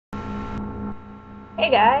Hey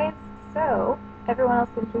guys! So, everyone else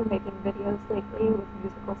seems to be making videos lately with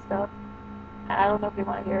musical stuff, and I don't know if you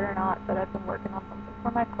want to hear it or not, but I've been working on something for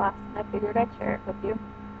my class, and I figured I'd share it with you.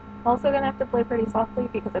 I'm also gonna have to play pretty softly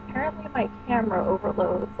because apparently my camera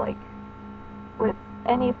overloads, like, with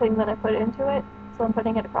anything that I put into it, so I'm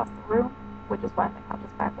putting it across the room, which is why my couch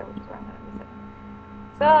is back there, which is where I'm gonna be sitting.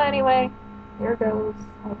 So anyway, here goes.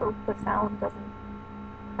 I hope the sound doesn't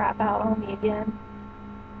crap out on me again.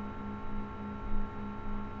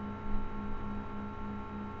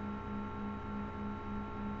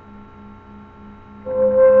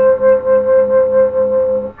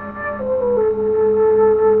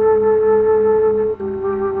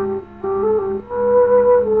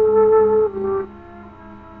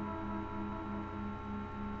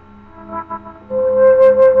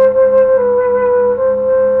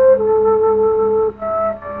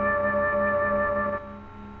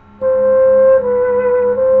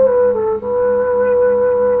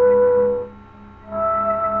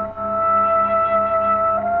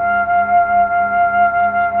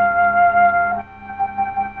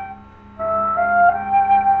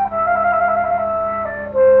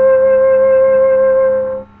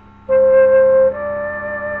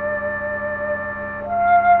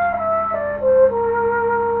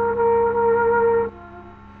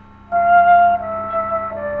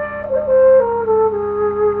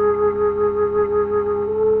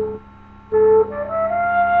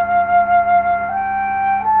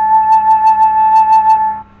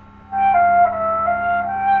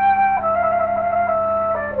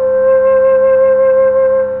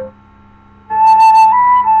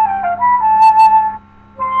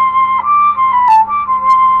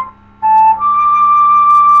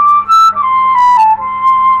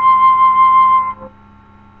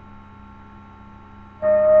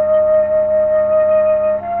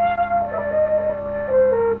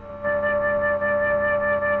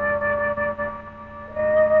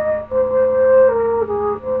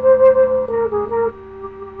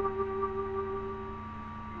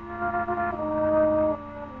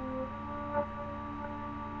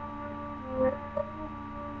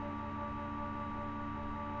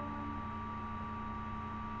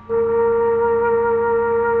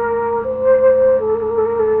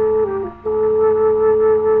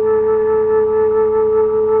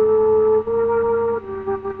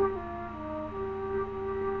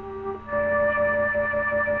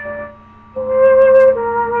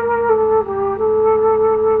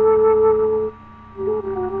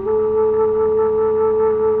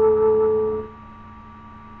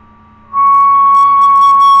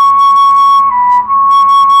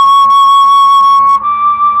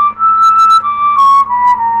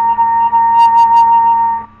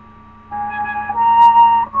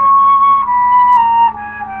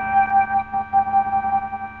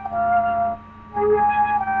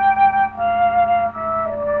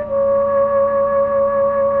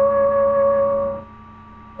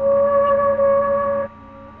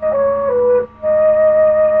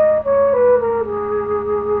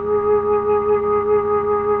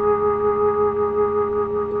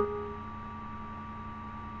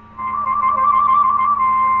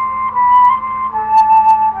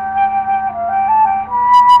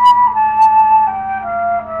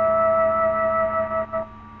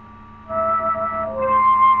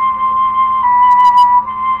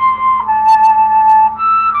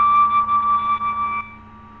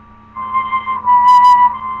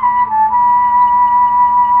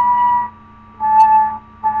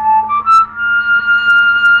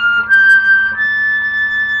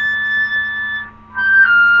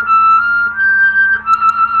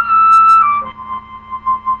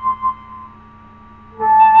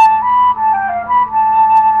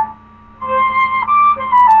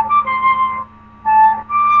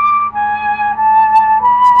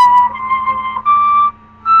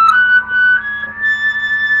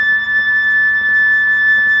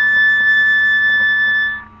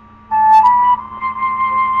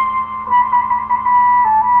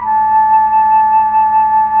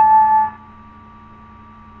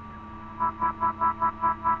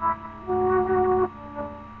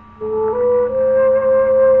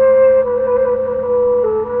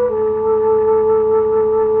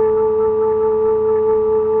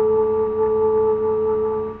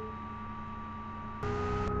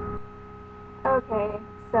 Okay,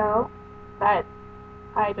 so that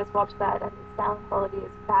I just watched that and the sound quality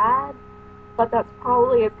is bad, but that's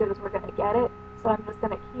probably as good as we're gonna get it. So I'm just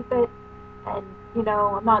gonna keep it, and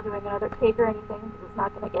I'm not doing another take or anything because it's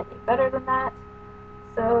not gonna get any better than that.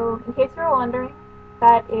 So in case you're wondering,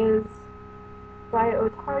 that is by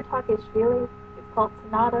Taktakishvili. It's called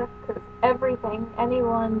Sonata because everything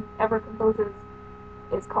anyone ever composes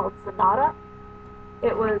is called Sonata.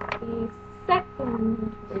 It was the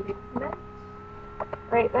second movement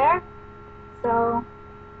right there. So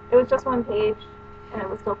it was just one page, and it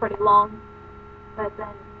was still pretty long. But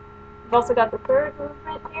then we've also got the third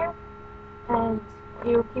movement here, and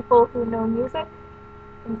you people who know music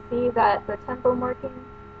can see that the tempo marking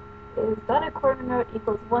is dotted quarter note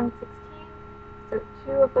equals 1/16, so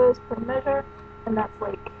 2 of those per measure, and that's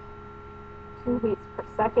like 2 beats per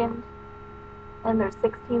second, and there's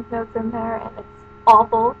 16th notes in there, and it's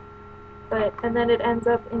awful. And then it ends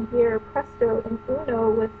up in here presto and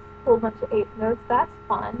uno with a whole bunch of 8th notes. That's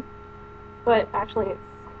fun, but actually it's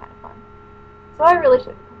kind of fun. So I really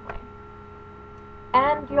shouldn't complain.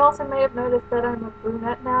 And you also may have noticed that I'm a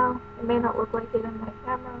brunette now. It may not look like it in my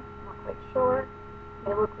camera, I'm not quite sure. It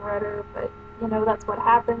may look redder, but you know, that's what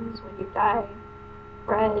happens when you dye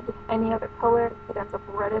red any other color. It ends up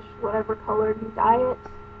reddish, whatever color you dye it,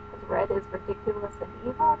 because red is ridiculous and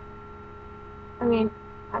evil. I mean,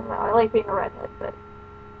 I don't know, I like being a redhead, but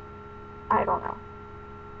I don't know.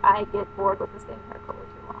 I get bored with the same hair color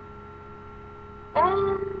too long.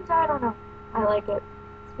 And I don't know, I like it.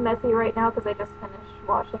 It's messy right now because I just finished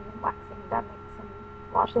washing and waxing Demix and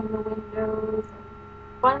washing the windows and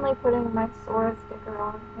finally putting my Sora sticker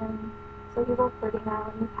on him. So he's all pretty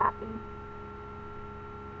now and he's happy.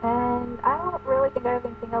 And I don't really think I have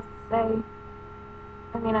anything else to say.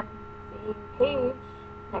 I mean, I'm seeing Paige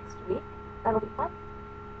next week. That'll be fun.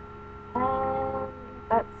 And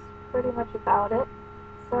that's pretty much about it.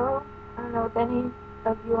 So, I don't know if any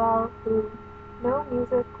of you all who know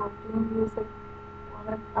music or do music want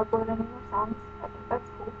to upload any more songs. I think that's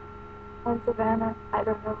cool. And Savannah, I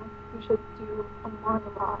don't know, you should do a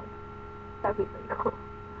monologue. That'd be pretty cool.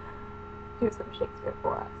 Do some Shakespeare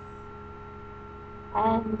for us.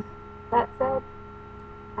 And that said,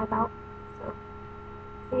 I'm out. So,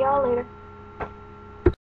 see y'all later.